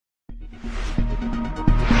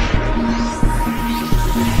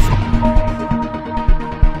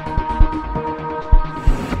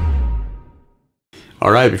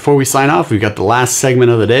All right, before we sign off, we've got the last segment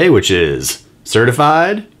of the day, which is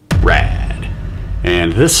Certified Rad.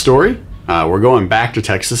 And this story, we're going back to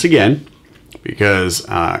Texas again because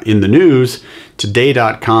in the news,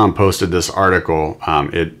 today.com posted this article.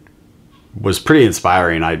 It was pretty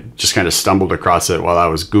inspiring. I just kind of stumbled across it while I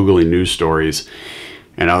was Googling news stories,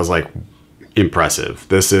 and I was like, impressive.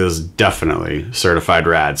 This is definitely certified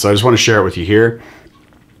rad. So I just want to share it with you here.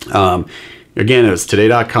 Again, it's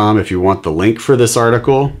today.com. If you want the link for this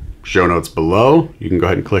article, show notes below. You can go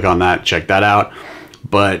ahead and click on that, check that out.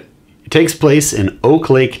 But it takes place in Oak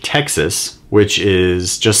Lake, Texas, which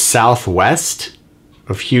is just southwest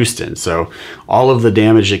of Houston. So all of the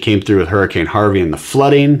damage that came through with Hurricane Harvey and the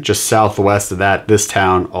flooding, just southwest of that, this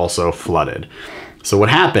town also flooded. So what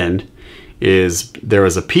happened is there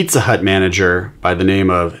was a Pizza Hut manager by the name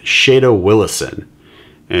of Shada Willison.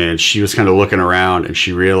 And she was kind of looking around and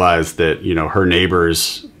she realized that, you know, her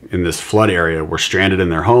neighbors in this flood area were stranded in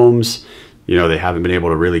their homes. You know, they haven't been able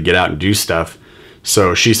to really get out and do stuff.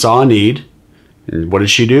 So she saw a need. And what did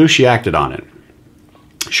she do? She acted on it.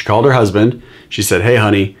 She called her husband. She said, hey,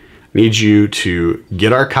 honey, I need you to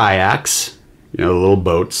get our kayaks, you know, the little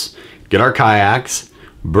boats, get our kayaks,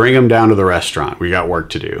 bring them down to the restaurant. We got work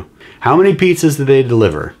to do. How many pizzas did they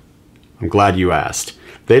deliver? I'm glad you asked.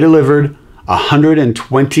 They delivered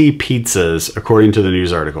 120 pizzas, according to the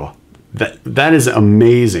news article. That is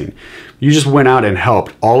amazing. You just went out and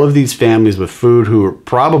helped all of these families with food who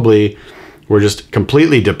probably were just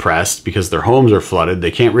completely depressed because their homes are flooded.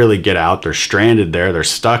 They can't really get out. They're stranded there. They're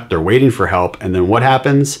stuck. They're waiting for help. And then what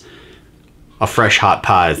happens? A fresh hot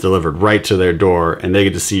pie is delivered right to their door and they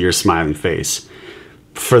get to see your smiling face.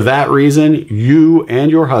 For that reason, you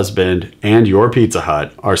and your husband and your Pizza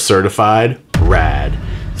Hut are certified rad.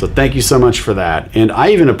 So thank you so much for that. And I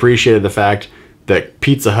even appreciated the fact that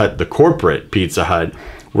Pizza Hut, the corporate Pizza Hut,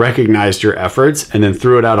 recognized your efforts and then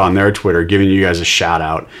threw it out on their Twitter, giving you guys a shout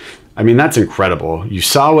out. I mean, that's incredible. You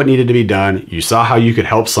saw what needed to be done. You saw how you could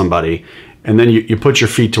help somebody. And then you put your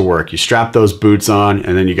feet to work. You strapped those boots on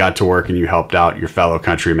and then you got to work and you helped out your fellow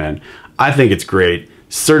countrymen. I think it's great.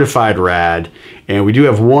 Certified rad. And we do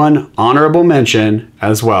have one honorable mention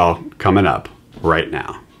as well coming up right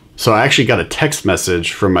now. So I actually got a text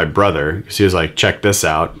message from my brother because he was like, check this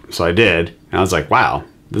out. So I did. And I was like, wow,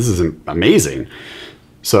 this is amazing.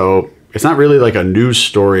 So it's not really like a news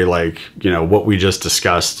story like, you know, what we just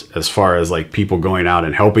discussed as far as like people going out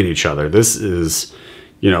and helping each other. This is,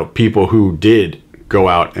 you know, people who did go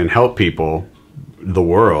out and help people, the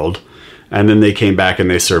world, and then they came back and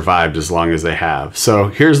they survived as long as they have. So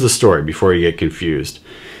here's the story before you get confused.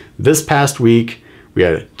 This past week, we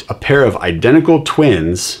had a pair of identical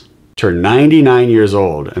twins turn 99 years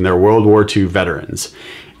old, and they're World War II veterans.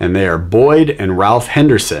 And they are Boyd and Ralph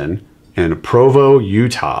Henderson in Provo,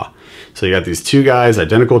 Utah. So you got these two guys,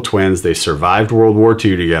 identical twins. They survived World War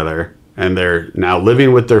II together, and they're now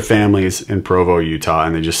living with their families in Provo, Utah,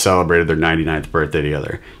 and they just celebrated their 99th birthday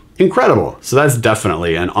together. Incredible. So that's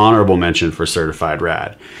definitely an honorable mention for certified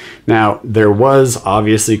rad. Now, there was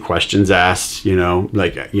obviously questions asked, you know,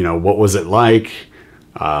 like, you know, what was it like?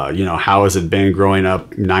 You know, how has it been growing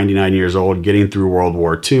up 99 years old, getting through World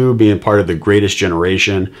War II, being part of the greatest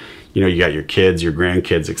generation? You know, you got your kids, your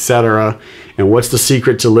grandkids, etc. And what's the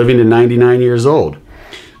secret to living to 99 years old?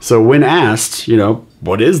 So when asked, you know,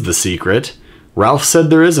 what is the secret? Ralph said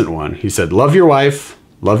there isn't one. He said, love your wife,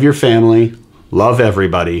 love your family, love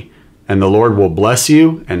everybody, and the Lord will bless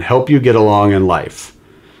you and help you get along in life.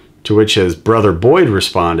 To which his brother Boyd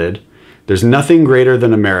responded, there's nothing greater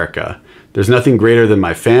than America. There's nothing greater than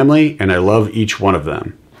my family, and I love each one of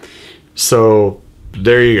them. So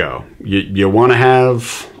there you go. You want to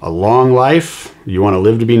have a long life. You want to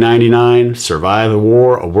live to be 99, survive a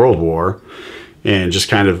war, a world war, and just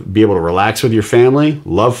kind of be able to relax with your family,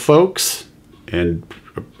 love folks. And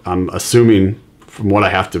I'm assuming from what I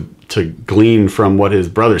have to glean from what his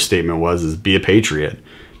brother's statement was is be a patriot.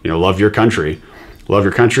 You know, love your country. Love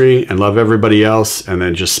your country and love everybody else, and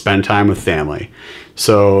then just spend time with family.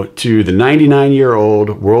 So to the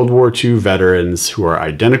 99-year-old World War II veterans who are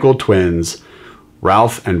identical twins,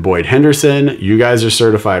 Ralph and Boyd Henderson, you guys are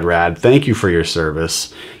certified rad. Thank you for your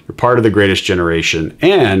service. You're part of the greatest generation,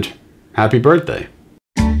 and happy birthday.